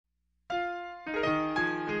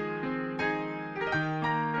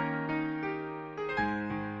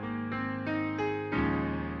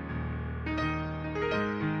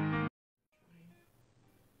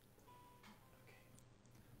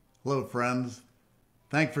Hello, friends.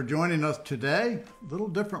 Thanks for joining us today. A little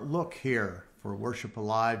different look here for Worship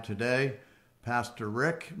Alive today. Pastor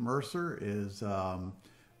Rick Mercer is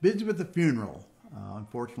busy with the funeral.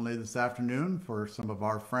 Unfortunately, this afternoon for some of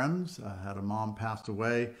our friends, had a mom pass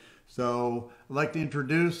away. So I'd like to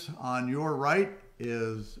introduce, on your right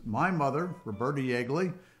is my mother, Roberta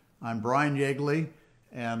Yeagley. I'm Bryan Yeagley,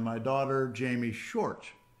 and my daughter, Jamie Short.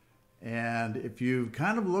 And if you've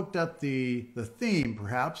kind of looked at the theme,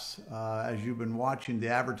 perhaps, as you've been watching the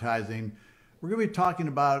advertising, we're going to be talking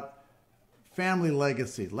about family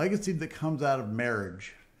legacy that comes out of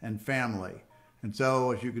marriage and family. And so,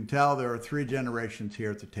 as you can tell, there are 3 generations here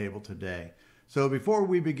at the table today. So before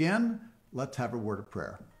we begin, let's have a word of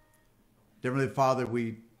prayer. Heavenly Father,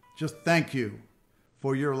 we just thank you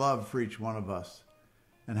for your love for each one of us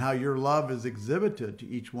and how your love is exhibited to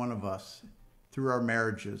each one of us through our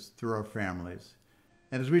marriages, through our families.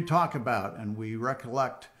 And as we talk about and we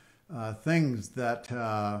recollect things that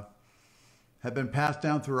have been passed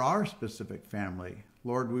down through our specific family,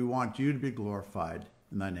 Lord, we want you to be glorified.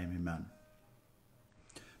 In thy name, amen.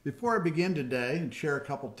 Before I begin today and share a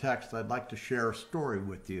couple texts, I'd like to share a story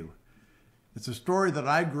with you. It's a story that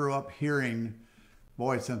I grew up hearing,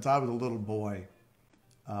 since I was a little boy.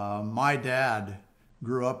 My dad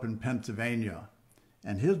grew up in Pennsylvania,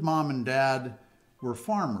 and his mom and dad were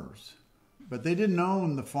farmers, but they didn't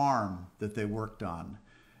own the farm that they worked on.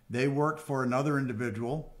 They worked for another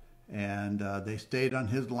individual, and they stayed on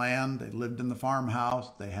his land. They lived in the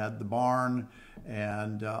farmhouse. They had the barn,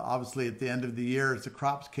 and obviously at the end of the year, as the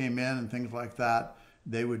crops came in and things like that,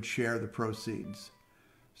 they would share the proceeds.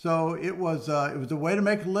 So it was a way to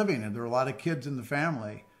make a living, and there were a lot of kids in the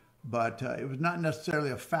family, but it was not necessarily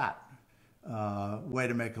a fat way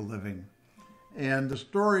to make a living. And the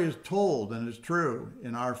story is told, and it's true,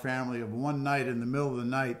 in our family, of one night in the middle of the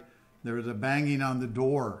night, there was a banging on the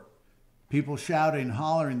door. People shouting,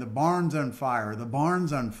 hollering, the barn's on fire, the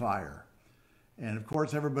barn's on fire. And of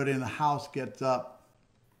course, everybody in the house gets up.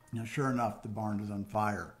 And sure enough, the barn is on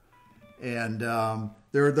fire. And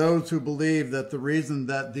there are those who believe that the reason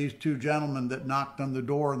that these 2 gentlemen that knocked on the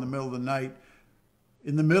door in the middle of the night,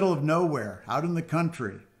 in the middle of nowhere, out in the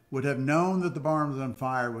country, would have known that the barn was on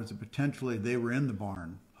fire was that potentially they were in the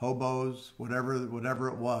barn, hobos, whatever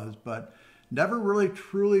it was, but never really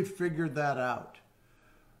truly figured that out.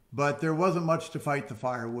 But there wasn't much to fight the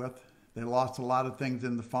fire with. They lost a lot of things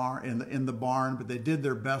in the barn, but they did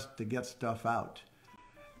their best to get stuff out.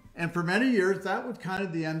 And for many years, that was kind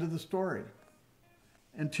of the end of the story,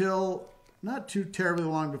 until not too terribly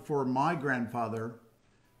long before my grandfather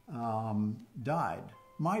died.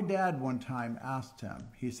 My dad one time asked him,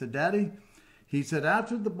 he said, "Daddy," he said,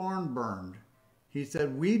 "after the barn burned," he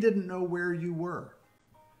said, "we didn't know where you were."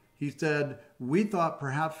 He said, "We thought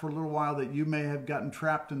perhaps for a little while that you may have gotten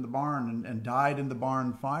trapped in the barn and died in the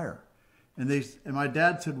barn fire." And my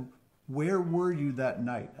dad said, "Where were you that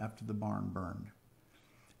night after the barn burned?"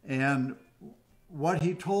 And what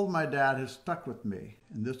he told my dad has stuck with me.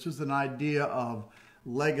 And this is an idea of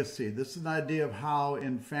legacy. This is an idea of how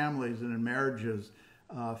in families and in marriages,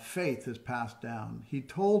 faith is passed down. He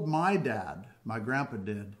told my dad, my grandpa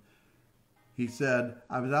did, he said,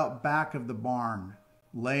 "I was out back of the barn,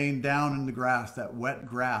 laying down in the grass, that wet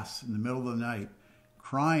grass in the middle of the night,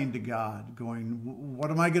 crying to God, going,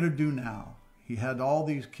 what am I going to do now?" He had all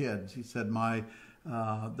these kids. He said,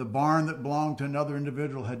 the barn that belonged to another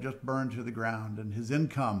individual had just burned to the ground, and his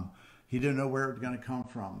income, he didn't know where it was going to come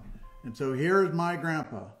from. And so here's my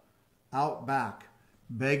grandpa out back,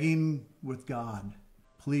 begging with God,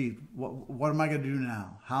 "Please, what am I going to do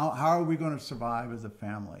now? How are we going to survive as a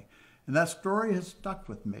family?" And that story has stuck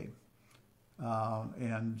with me.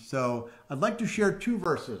 And so I'd like to share 2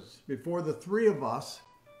 verses before the 3 of us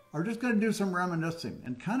are just going to do some reminiscing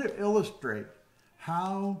and kind of illustrate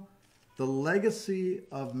how the legacy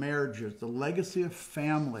of marriages, the legacy of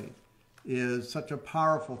family, is such a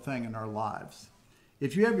powerful thing in our lives.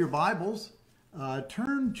 If you have your Bibles,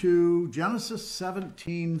 turn to Genesis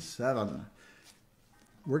 17:7.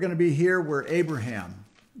 We're going to be here where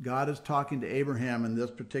God is talking to Abraham in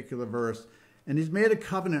this particular verse, and he's made a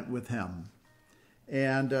covenant with him.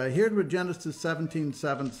 And here's what Genesis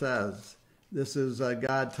 17:7 says. This is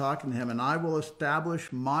God talking to him, "And I will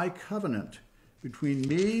establish my covenant between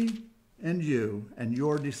me and you and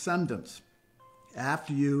your descendants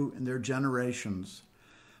after you and their generations,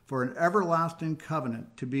 for an everlasting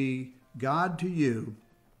covenant to be God to you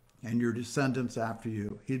and your descendants after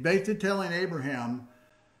you." He's basically telling Abraham,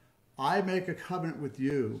 I make a covenant with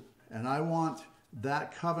you, and I want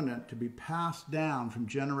that covenant to be passed down from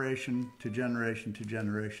generation to generation to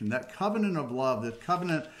generation. That covenant of love, that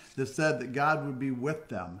covenant that said that God would be with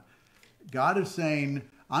them, God is saying,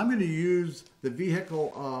 I'm going to use the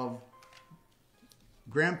vehicle of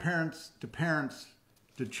grandparents to parents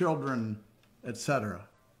to children, etc.,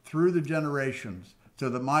 through the generations, so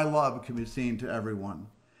that my love can be seen to everyone.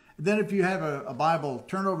 And then if you have a Bible,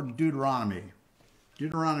 turn over to Deuteronomy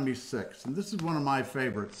 6. And this is one of my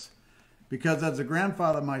favorites, because as a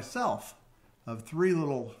grandfather myself of 3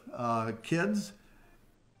 little kids,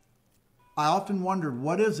 I often wondered,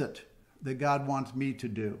 what is it that God wants me to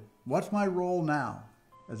do? What's my role now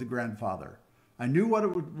as a grandfather? I knew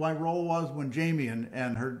what my role was when Jamie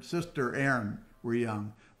and her sister Erin were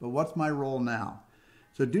young, but what's my role now?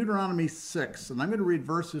 So Deuteronomy 6, and I'm going to read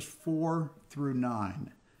verses 4 through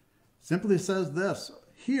 9. Simply says this: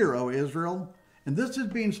 Hear, O Israel, and this is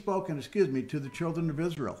being spoken, to the children of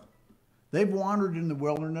Israel. They've wandered in the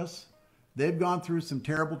wilderness. They've gone through some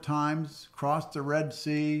terrible times, crossed the Red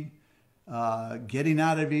Sea, getting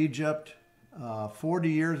out of Egypt, 40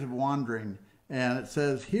 years of wandering. And it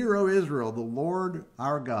says, Hear, O Israel, the Lord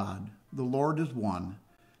our God, the Lord is one.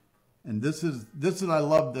 And this is I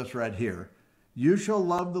love this right here. You shall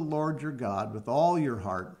love the Lord your God with all your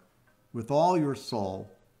heart, with all your soul,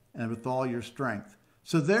 and with all your strength.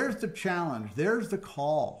 So there's the challenge. There's the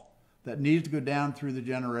call that needs to go down through the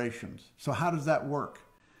generations. So how does that work?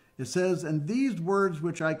 It says, And these words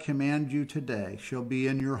which I command you today shall be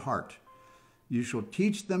in your heart. You shall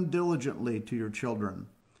teach them diligently to your children,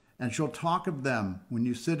 and shall talk of them when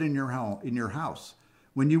you sit in your house,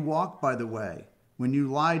 when you walk by the way, when you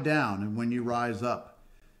lie down, and when you rise up.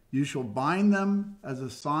 You shall bind them as a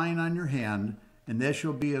sign on your hand, and they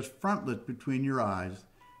shall be as frontlets between your eyes.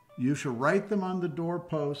 You shall write them on the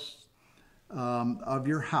doorposts of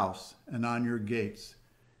your house and on your gates.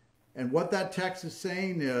 And what that text is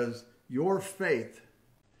saying is your faith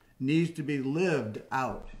needs to be lived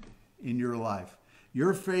out in your life.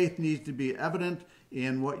 Your faith needs to be evident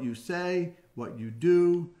in what you say, what you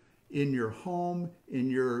do, in your home, in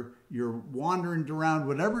your wandering around,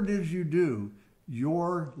 whatever it is you do.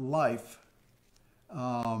 Your life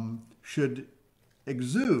should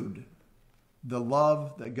exude the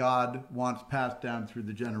love that God wants passed down through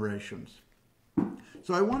the generations.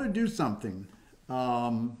 So I want to do something,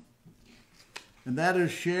 and that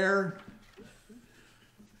is share.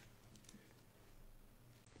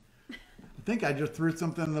 I think I just threw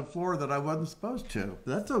something on the floor that I wasn't supposed to.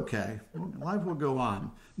 That's okay. Life will go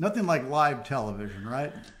on. Nothing like live television,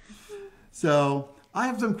 right? So I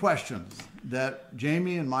have some questions that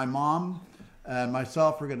Jamie and my mom and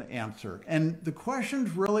myself are going to answer. And the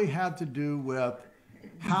questions really have to do with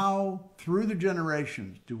how, through the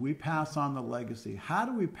generations, do we pass on the legacy? How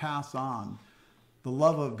do we pass on the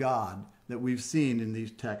love of God that we've seen in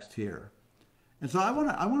these texts here? And so I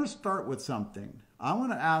want to start with something. I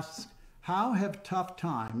want to ask, how have tough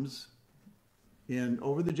times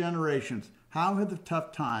over the generations, how have the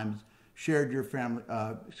tough times shaped your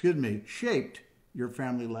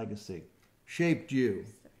family legacy, shaped you?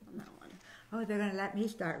 Oh, they're going to let me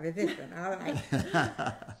start with this one. All right.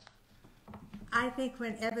 I think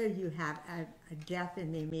whenever you have a death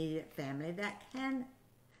in the immediate family, that can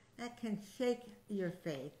shake your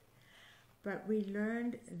faith. But we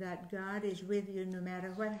learned that God is with you no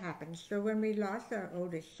matter what happens. So when we lost our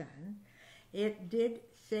oldest son, it did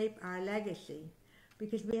shape our legacy,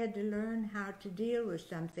 because we had to learn how to deal with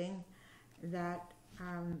something that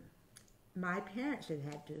my parents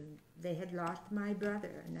had to. They had lost my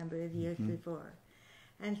brother a number of years before.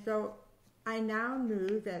 And so I now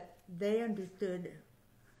knew that they understood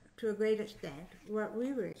to a great extent what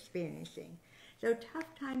we were experiencing. So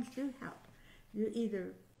tough times do help. You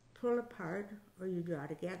either pull apart or you draw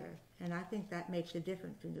together. And I think that makes a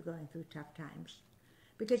difference when you're going through tough times.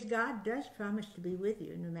 Because God does promise to be with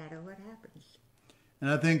you no matter what happens. And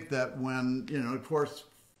I think that when, of course,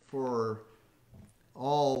 for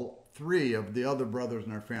all 3 of the other brothers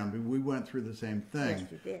in our family, we went through the same thing.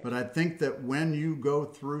 Yes, you did. But I think that when you go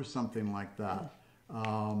through something like that,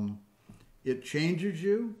 it changes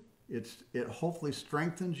you. It hopefully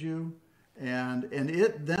strengthens you, and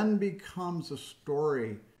it then becomes a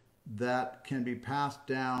story that can be passed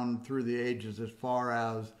down through the ages as far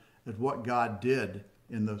as what God did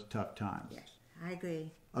in those tough times. Yes, I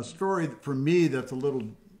agree. A story for me that's a little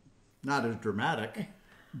not as dramatic.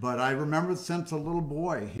 But I remember since a little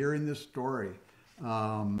boy hearing this story.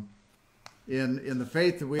 In the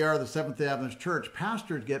faith that we are, the Seventh-day Adventist Church,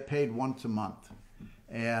 pastors get paid once a month.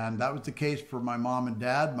 And that was the case for my mom and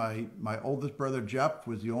dad. My oldest brother, Jeff,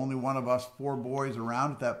 was the only one of us 4 boys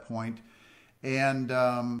around at that point. And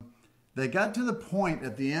they got to the point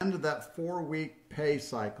at the end of that 4-week pay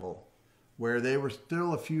cycle where they were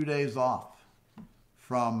still a few days off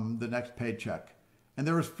from the next paycheck. And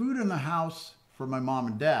there was food in the house for my mom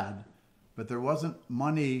and dad, but there wasn't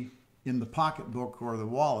money in the pocketbook or the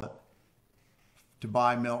wallet to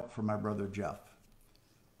buy milk for my brother Jeff.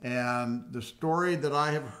 And the story that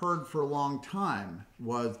I have heard for a long time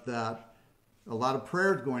was that a lot of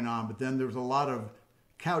prayers going on, but then there was a lot of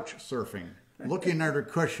couch surfing, looking under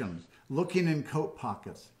cushions, looking in coat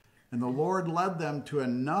pockets. And the Lord led them to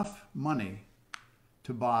enough money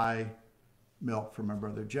to buy milk for my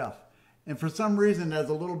brother Jeff. And for some reason, as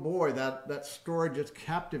a little boy, that story just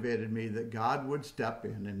captivated me, that God would step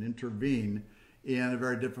in and intervene in a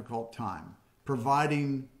very difficult time,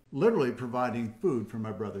 literally providing food for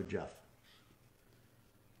my brother Jeff.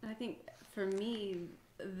 I think for me,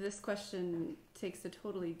 this question takes a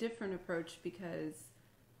totally different approach, because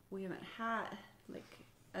we haven't had, like,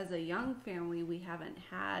 as a young family, we haven't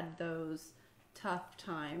had those tough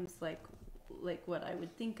times like what I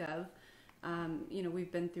would think of.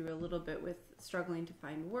 We've been through a little bit with struggling to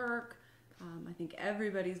find work. I think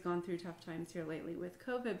everybody's gone through tough times here lately with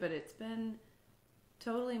COVID, but it's been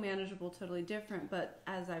totally manageable, totally different. But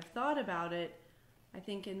as I've thought about it, I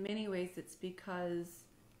think in many ways it's because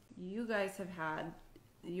you guys have had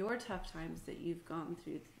your tough times that you've gone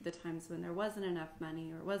through, the times when there wasn't enough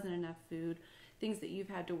money or wasn't enough food, things that you've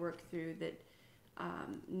had to work through, that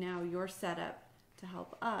now you're set up to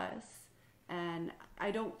help us. And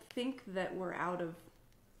I don't think that we're out of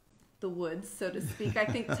the woods, so to speak. I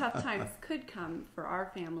think tough times could come for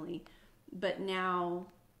our family, but now,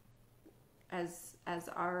 as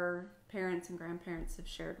our parents and grandparents have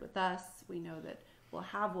shared with us, we know that we'll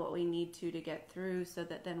have what we need to get through, so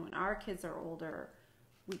that then when our kids are older,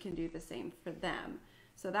 we can do the same for them.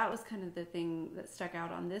 So that was kind of the thing that stuck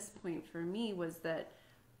out on this point for me, was that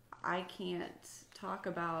I can't talk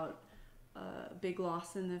about a big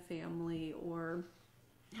loss in the family, or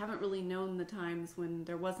haven't really known the times when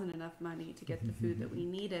there wasn't enough money to get the food that we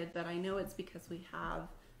needed, but I know it's because we have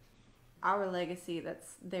our legacy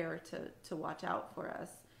that's there to watch out for us,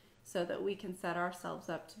 so that we can set ourselves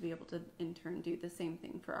up to be able to in turn do the same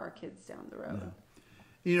thing for our kids down the road.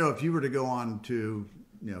 Yeah. If you were to go on to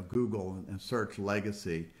Google and search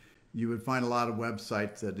legacy, you would find a lot of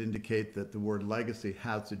websites that indicate that the word legacy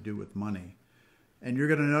has to do with money. And you're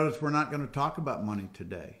going to notice we're not going to talk about money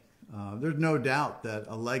today. There's no doubt that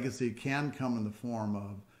a legacy can come in the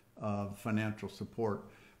form of financial support.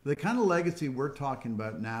 The kind of legacy we're talking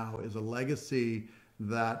about now is a legacy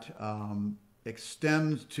that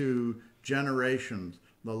extends to generations,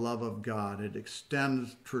 the love of God. It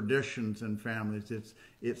extends traditions in families.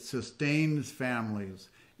 It sustains families.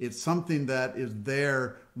 It's something that is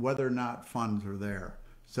there whether or not funds are there.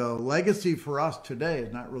 So legacy for us today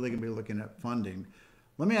is not really going to be looking at funding.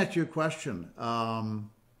 Let me ask you a question.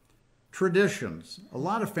 Traditions. A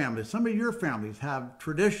lot of families, some of your families have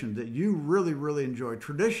traditions that you really, really enjoy.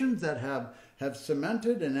 Traditions that have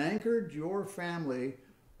cemented and anchored your family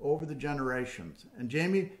over the generations. And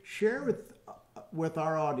Jamie, share with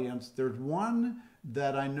our audience, there's one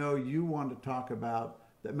that I know you want to talk about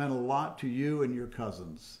that meant a lot to you and your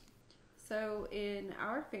cousins. So in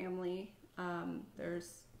our family,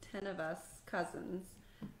 there's 10 of us cousins,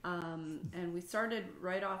 and we started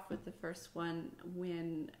right off with the first one.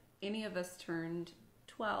 When any of us turned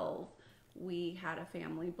 12, we had a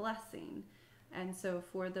family blessing. And so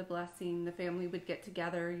for the blessing, the family would get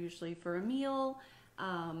together, usually for a meal.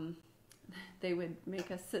 They would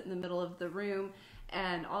make us sit in the middle of the room,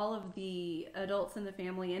 and all of the adults in the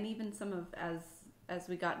family, and even some of, as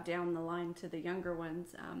we got down the line to the younger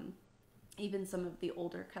ones, even some of the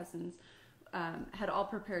older cousins, had all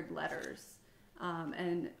prepared letters.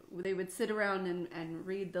 And they would sit around and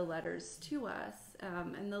read the letters to us.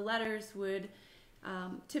 And the letters would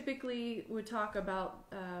typically would talk about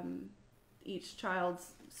each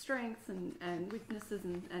child's strengths and weaknesses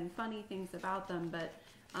and funny things about them, but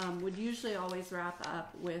would usually always wrap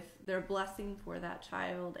up with their blessing for that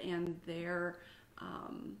child and their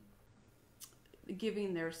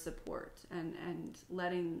giving their support and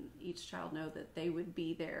letting each child know that they would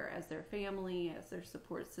be there as their family, as their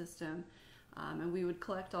support system. And we would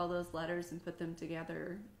collect all those letters and put them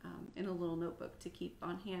together in a little notebook to keep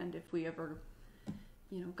on hand if we ever,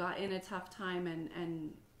 got in a tough time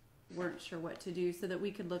and weren't sure what to do, so that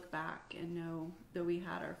we could look back and know that we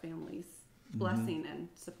had our family's blessing and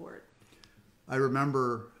support. I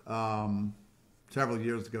remember several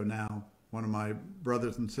years ago now, one of my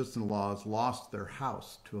brothers and sister-in-laws lost their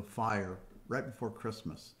house to a fire right before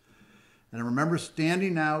Christmas. And I remember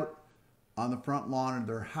standing out on the front lawn of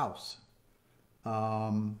their house,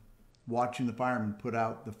 watching the firemen put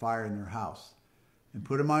out the fire in their house, and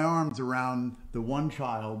putting my arms around the one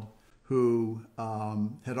child who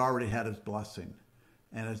had already had his blessing.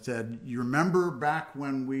 And I said, you remember back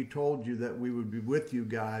when we told you that we would be with you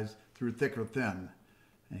guys through thick or thin?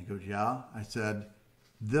 And he goes, yeah. I said,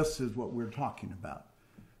 this is what we're talking about.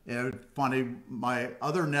 And it's funny, my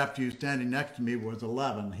other nephew standing next to me was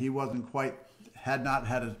 11. He had not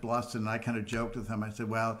had his blessing. And I kind of joked with him. I said,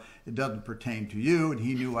 well, it doesn't pertain to you. And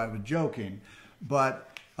he knew I was joking.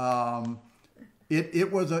 But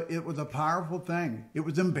it was a powerful thing. It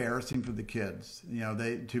was embarrassing for the kids,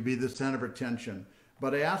 to be the center of attention.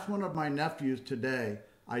 But I asked one of my nephews today,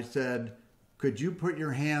 I said, could you put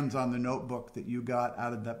your hands on the notebook that you got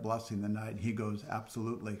out of that blessing the night? He goes,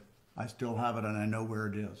 absolutely. I still have it and I know where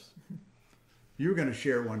it is. You were going to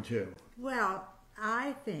share one too. Well,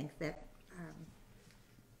 I think that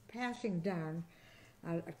passing down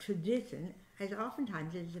a tradition is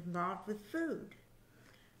oftentimes is involved with food.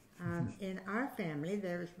 In our family,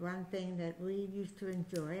 there's one thing that we used to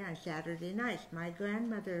enjoy on Saturday nights. My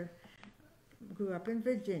grandmother grew up in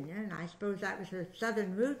Virginia, and I suppose that was her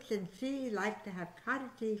southern roots, and she liked to have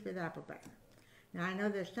cottage cheese with apple butter. Now, I know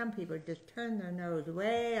there's some people who just turn their nose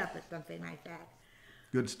way up at something like that.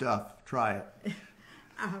 Good stuff. Try it.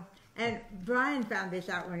 And Bryan found this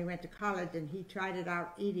out when he went to college, and he tried it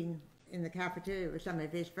out eating in the cafeteria with some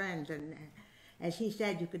of his friends, and as he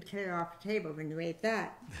said, you could clear off the table when you ate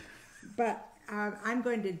that. But I'm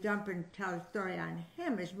going to jump and tell a story on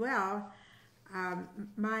him as well.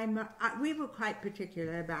 We were quite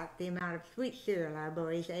particular about the amount of sweet cereal our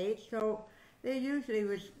boys ate, so there usually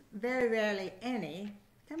was very rarely any,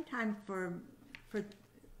 sometimes for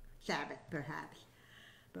Sabbath perhaps.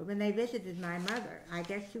 But when they visited my mother, I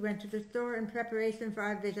guess she went to the store in preparation for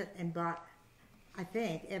our visit and bought, I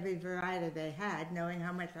think, every variety they had, knowing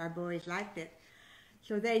how much our boys liked it.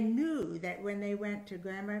 So they knew that when they went to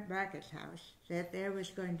Grandma Brackett's house that there was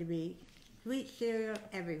going to be sweet cereal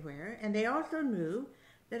everywhere, and they also knew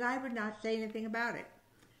that I would not say anything about it,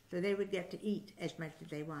 so they would get to eat as much as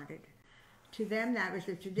they wanted. To them, that was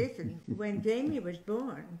a tradition. When Jamie was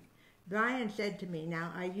born, Bryan said to me,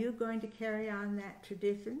 now, are you going to carry on that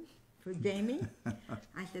tradition for Jamie?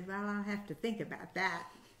 I said, well, I'll have to think about that.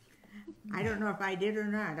 I don't know if I did or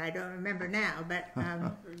not. I don't remember now, but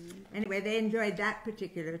anyway, they enjoyed that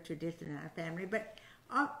particular tradition in our family. But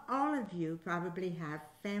all of you probably have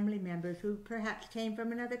family members who perhaps came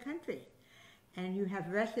from another country, and you have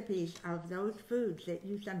recipes of those foods that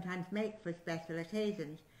you sometimes make for special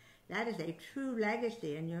occasions. That is a true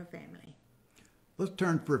legacy in your family. Let's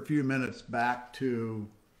turn for a few minutes back to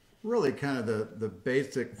really kind of the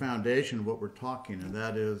basic foundation of what we're talking, and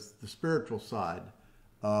that is the spiritual side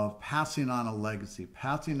of passing on a legacy,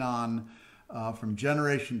 passing on from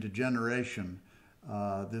generation to generation,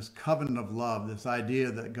 this covenant of love, this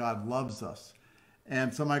idea that God loves us.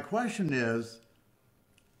 And so my question is,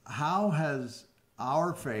 how has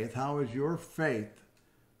our faith, how has your faith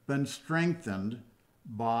been strengthened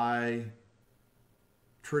by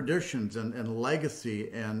traditions and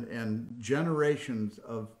legacy and generations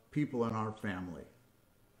of people in our family?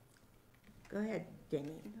 Go ahead,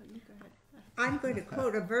 Jamie. No, you go ahead. I'm going to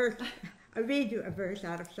quote a verse, I'll read you a verse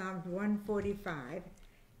out of Psalms 145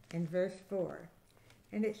 and verse 4.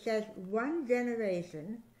 And it says, one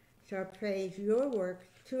generation shall praise your works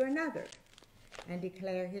to another and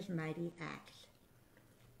declare his mighty acts.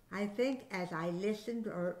 I think as I listened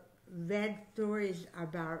or read stories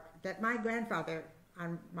about that, my grandfather,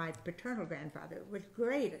 my paternal grandfather, was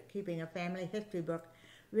great at keeping a family history book,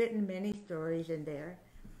 written many stories in there.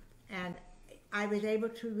 And I was able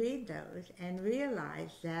to read those and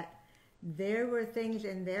realize that there were things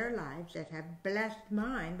in their lives that have blessed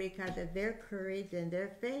mine because of their courage and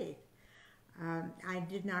their faith. I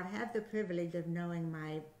did not have the privilege of knowing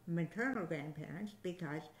my maternal grandparents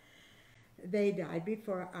because they died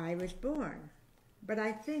before I was born. But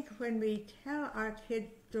I think when we tell our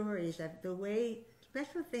kids stories of the way,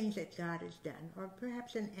 special things that God has done, or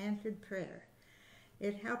perhaps an answered prayer,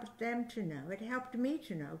 it helps them to know, it helped me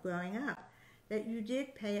to know growing up, that you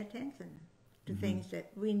did pay attention to things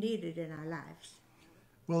that we needed in our lives.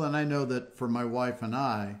 Well, and I know that for my wife and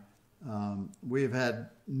I, we have had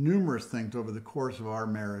numerous things over the course of our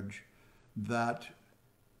marriage that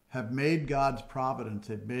have made God's providence,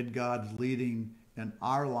 have made God's leading in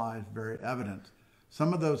our lives very evident.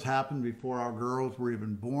 Some of those happened before our girls were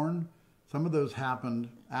even born. Some of those happened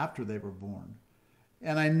after they were born.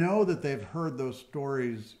 And I know that they've heard those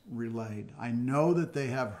stories relayed. I know that they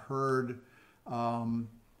have heard,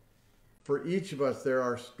 for each of us, there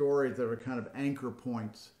are stories that are kind of anchor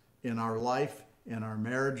points in our life, in our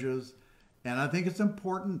marriages. And I think it's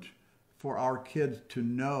important for our kids to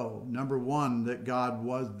know, number one, that God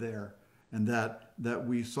was there and that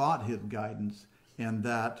we sought his guidance, and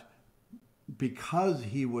that because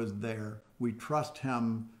he was there, we trust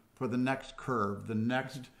him for the next curve, the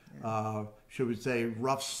next, should we say,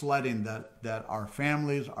 rough sledding that our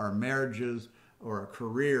families, our marriages, or our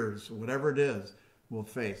careers, whatever it is, will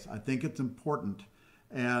face. I think it's important.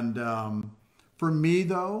 And for me,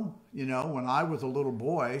 though, you know, when I was a little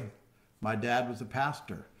boy, my dad was a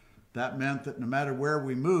pastor. That meant that no matter where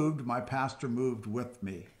we moved, my pastor moved with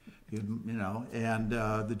me. You know, and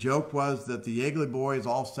the joke was that the Yeagley boys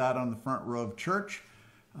all sat on the front row of church.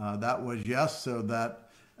 That was, yes, so that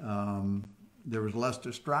there was less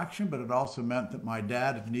distraction, but it also meant that my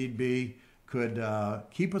dad, if need be, could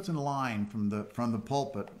keep us in line from the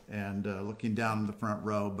pulpit and looking down in the front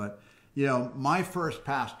row. But, you know, my first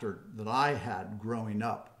pastor that I had growing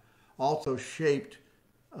up also shaped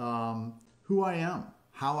who I am,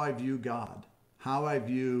 how I view God, how I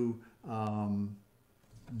view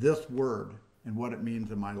this word and what it means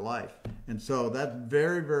in my life. And so that's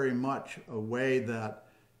very, very much a way that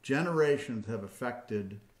generations have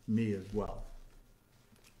affected me as well.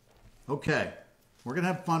 Okay, we're going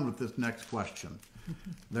to have fun with this next question.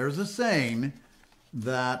 There's a saying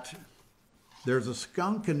that there's a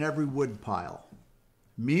skunk in every woodpile,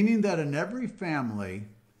 meaning that in every family,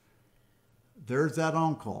 there's that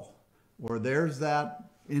uncle or there's that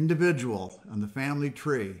individual on the family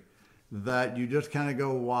tree that you just kind of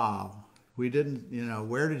go, wow, we didn't, you know,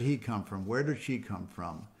 where did he come from? Where did she come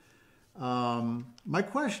from? My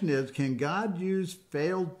question is, can God use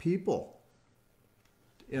failed people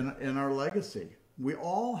in our legacy? We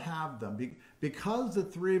all have them. Because the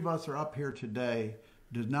three of us are up here today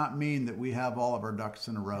does not mean that we have all of our ducks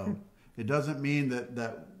in a row. It doesn't mean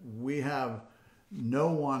that we have no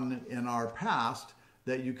one in our past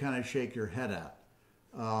that you kind of shake your head at.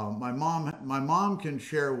 My mom can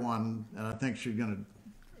share one, and I think she's going to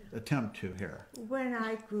attempt to here. When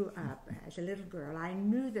I grew up as a little girl, I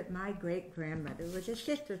knew that my great-grandmother was a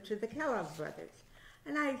sister to the Kellogg brothers.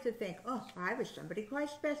 And I used to think, oh, I was somebody quite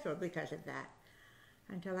special because of that.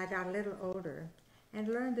 Until I got a little older and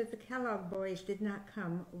learned that the Kellogg boys did not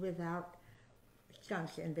come without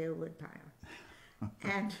skunks in their woodpile.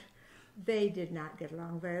 And they did not get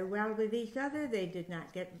along very well with each other. They did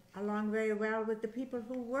not get along very well with the people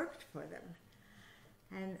who worked for them.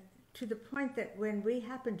 And to the point that when we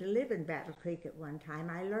happened to live in Battle Creek at one time,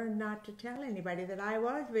 I learned not to tell anybody that I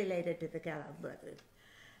was related to the Kellogg brothers,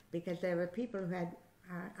 because there were people who had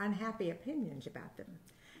unhappy opinions about them.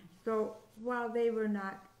 So while they were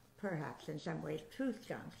not, perhaps in some ways, true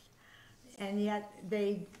skunks, and yet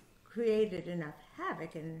they created enough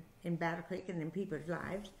havoc in Battle Creek and in people's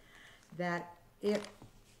lives that it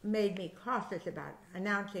made me cautious about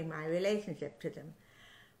announcing my relationship to them.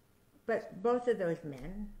 But both of those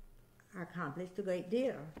men accomplished a great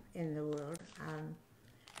deal in the world.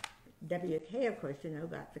 W.K., of course, you know,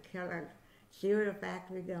 got the Kellogg cereal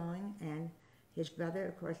factory going, and his brother,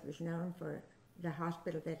 of course, was known for the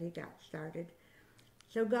hospital that he got started.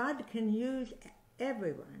 So God can use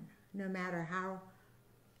everyone, no matter how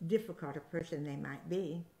difficult a person they might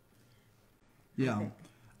be. Yeah.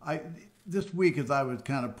 This week, as I was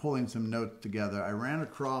kind of pulling some notes together, I ran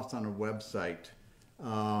across on a website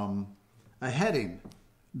a heading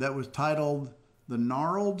that was titled "The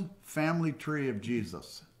Gnarled Family Tree of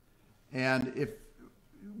Jesus." And if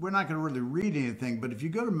we're not going to really read anything, but if you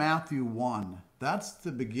go to Matthew 1, that's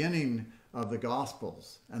the beginning of the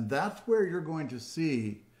Gospels. And that's where you're going to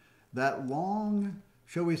see that long,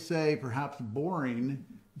 shall we say, perhaps boring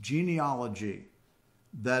genealogy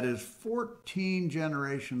that is 14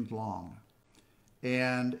 generations long.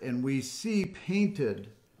 And we see painted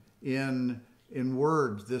in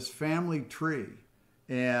words this family tree.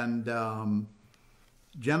 And Matthew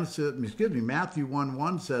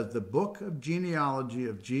 1:1 says, the book of genealogy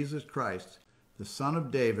of Jesus Christ, the son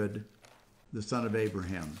of David, the son of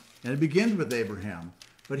Abraham. And it begins with Abraham.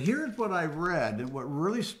 But here's what I read, and what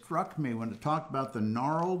really struck me when it talked about the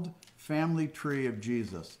gnarled family tree of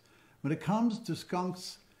Jesus. When it comes to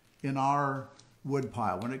skunks in our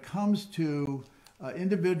woodpile, when it comes to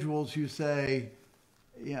individuals who say,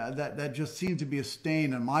 yeah, that just seems to be a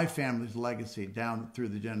stain in my family's legacy down through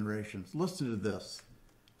the generations. Listen to this.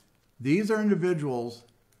 These are individuals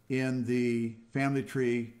in the family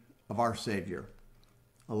tree of our Savior.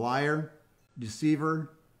 A liar,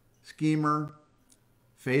 deceiver, schemer,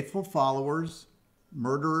 faithful followers,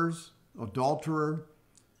 murderers, adulterer,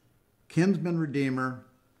 kinsman redeemer,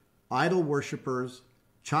 idol worshipers,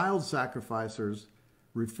 child sacrificers,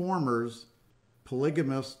 reformers,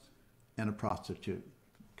 polygamists, and a prostitute.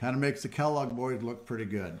 Kind of makes the Kellogg boys look pretty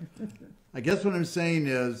good. I guess what I'm saying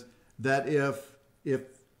is that if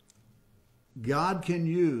God can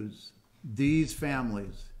use these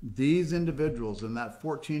families these individuals in that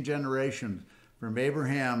 14 generations from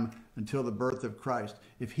Abraham until the birth of Christ,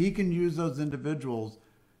 if he can use those individuals,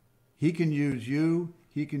 he can use you,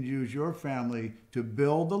 he can use your family to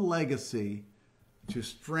build a legacy, to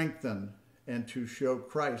strengthen, and to show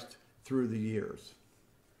Christ through the years.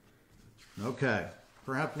 Okay,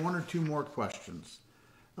 perhaps one or two more questions.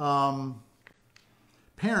 Parenting.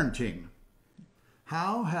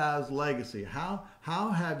 How has legacy, how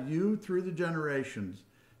have you through the generations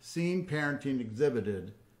seen parenting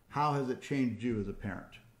exhibited? How has it changed you as a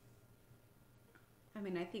parent? I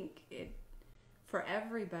mean, I think for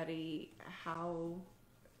everybody, how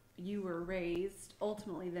you were raised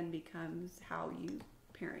ultimately then becomes how you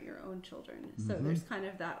parent your own children. So there's kind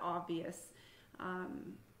of that obvious,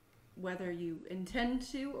 whether you intend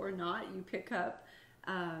to or not, you pick up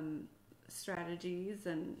strategies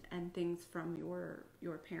and things from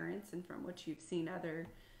your parents and from what you've seen other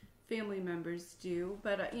family members do.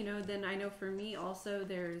 But then I know for me also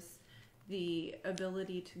there's the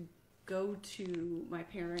ability to go to my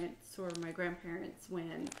parents or my grandparents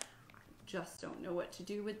when I just don't know what to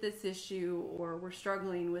do with this issue, or we're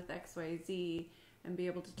struggling with XYZ, and be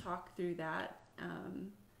able to talk through that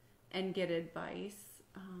and get advice,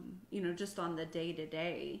 just on the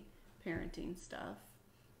day-to-day parenting stuff.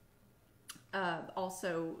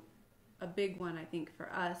 Also, a big one I think for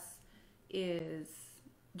us is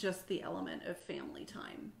just the element of family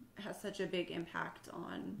time. It has such a big impact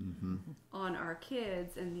on our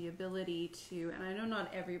kids, and the ability to, and I know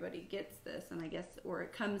not everybody gets this, and I guess, or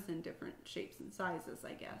it comes in different shapes and sizes,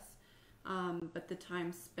 I guess. But the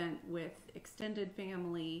time spent with extended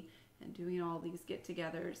family and doing all these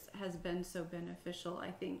get-togethers has been so beneficial,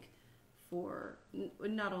 I think, for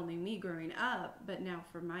not only me growing up, but now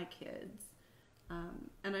for my kids.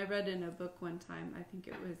 And I read in a book one time, I think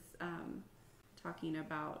it was talking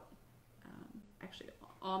about actually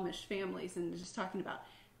Amish families, and just talking about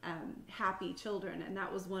happy children, and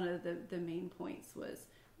that was one of the main points, was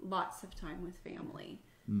lots of time with family.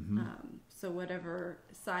 So whatever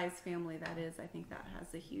size family that is, I think that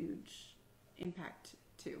has a huge impact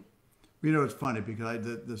too. It's funny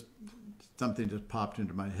because something just popped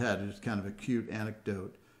into my head. It's kind of a cute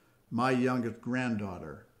anecdote. My youngest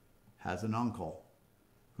granddaughter has an uncle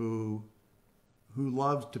who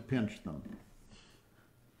loves to pinch them.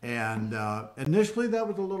 And initially that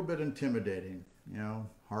was a little bit intimidating.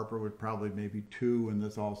 Harper was probably maybe 2 when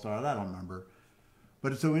this all started. I don't remember.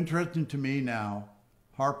 But it's so interesting to me now.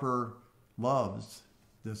 Harper loves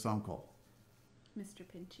this uncle. Mr.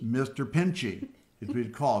 Pinchy. Mr. Pinchy is what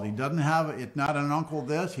he's called. He doesn't have, it's not an uncle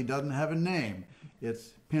this, he doesn't have a name.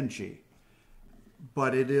 It's Pinchy.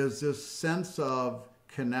 But it is this sense of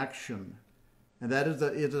connection. And that is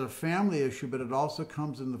it is a family issue, but it also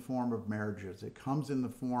comes in the form of marriages. It comes in the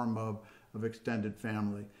form of extended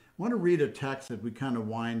family. I want to read a text that we kind of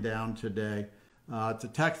wind down today. It's a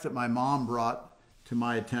text that my mom brought to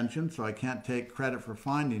my attention, so I can't take credit for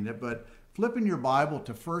finding it, but flip in your Bible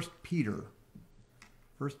to 1 Peter.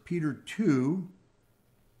 1 Peter 2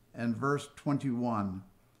 and verse 21.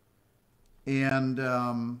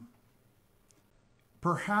 And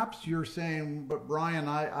perhaps you're saying, but Bryan,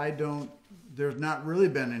 I don't, there's not really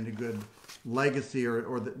been any good legacy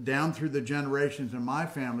or down through the generations in my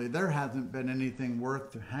family, there hasn't been anything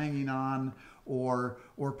worth hanging on or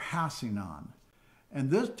passing on. And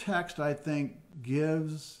this text, I think,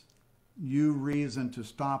 gives you reason to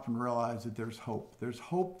stop and realize that there's hope. There's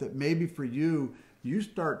hope that maybe for you, you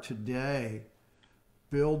start today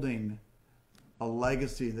building a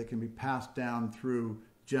legacy that can be passed down through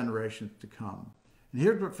generations to come. And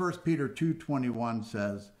here's what 1 Peter 2:21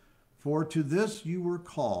 says, "For to this you were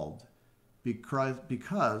called,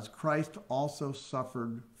 because Christ also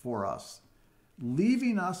suffered for us,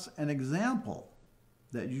 leaving us an example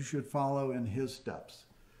that you should follow in his steps."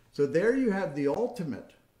 So there you have the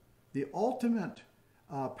ultimate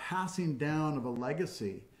passing down of a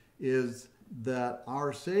legacy, is that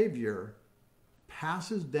our Savior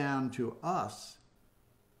passes down to us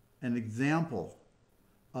an example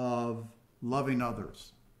of loving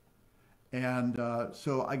others. And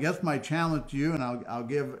so I guess my challenge to you, and I'll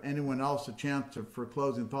give anyone else a chance for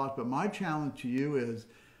closing thoughts, but my challenge to you is,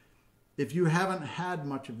 if you haven't had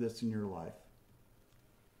much of this in your life,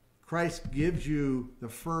 Christ gives you the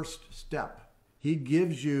first step. He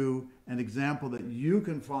gives you an example that you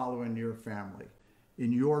can follow in your family,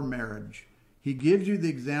 in your marriage. He gives you the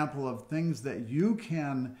example of things that you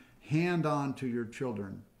can hand on to your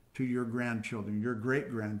children, to your grandchildren, your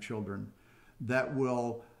great-grandchildren, that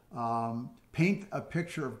will paint a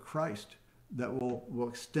picture of Christ that will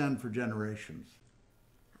extend for generations.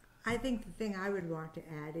 I think the thing I would want to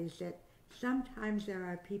add is that Sometimes there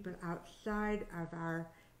are people outside of our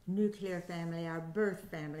nuclear family, our birth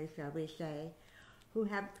family, shall we say, who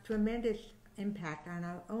have tremendous impact on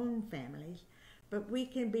our own families, but we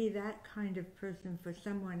can be that kind of person for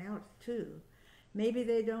someone else too. Maybe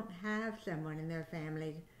they don't have someone in their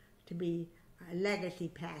family to be a legacy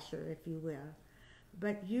passer, if you will,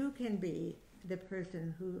 but you can be the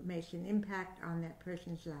person who makes an impact on that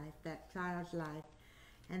person's life, that child's life,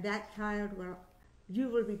 and that child you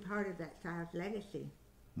will be part of that child's legacy,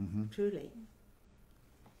 truly.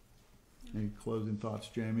 Any closing thoughts,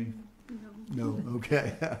 Jamie? No. No?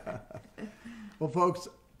 Okay. Well, folks,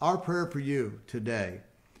 our prayer for you today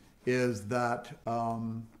is that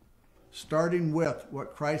starting with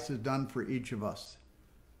what Christ has done for each of us,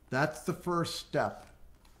 that's the first step.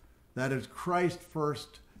 That is Christ's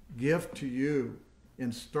first gift to you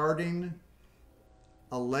in starting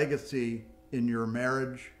a legacy in your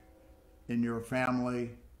marriage, in your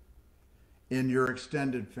family, in your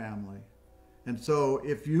extended family. And so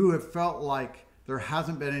if you have felt like there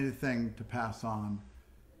hasn't been anything to pass on,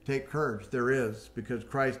 take courage. There is, because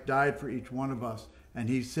Christ died for each one of us. And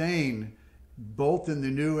he's saying, both in the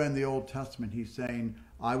New and the Old Testament, he's saying,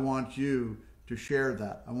 I want you to share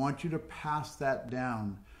that. I want you to pass that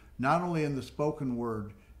down, not only in the spoken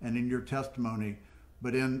word and in your testimony,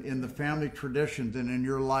 but in the family traditions and in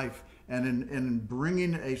your life, and in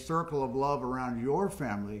bringing a circle of love around your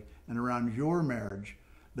family and around your marriage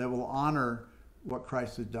that will honor what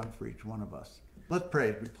Christ has done for each one of us. Let's pray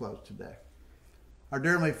as we close today. Our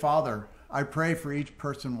dear Heavenly Father, I pray for each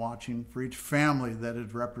person watching, for each family that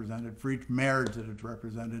is represented, for each marriage that is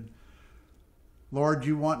represented. Lord,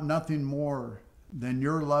 you want nothing more than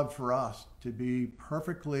your love for us to be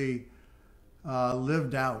perfectly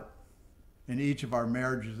lived out in each of our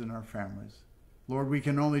marriages and our families. Lord, we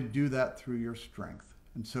can only do that through your strength.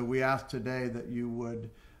 And so we ask today that you would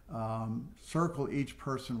circle each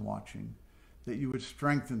person watching, that you would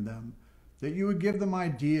strengthen them, that you would give them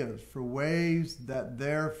ideas for ways that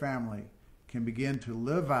their family can begin to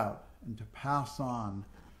live out and to pass on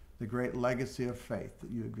the great legacy of faith that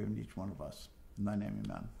you have given each one of us. In thy name,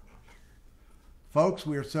 amen. Folks,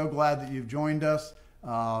 we are so glad that you've joined us.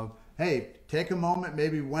 Hey, take a moment,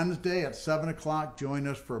 maybe Wednesday at 7 o'clock, join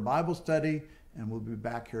us for a Bible study, and we'll be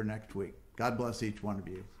back here next week. God bless each one of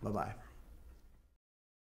you. Bye-bye.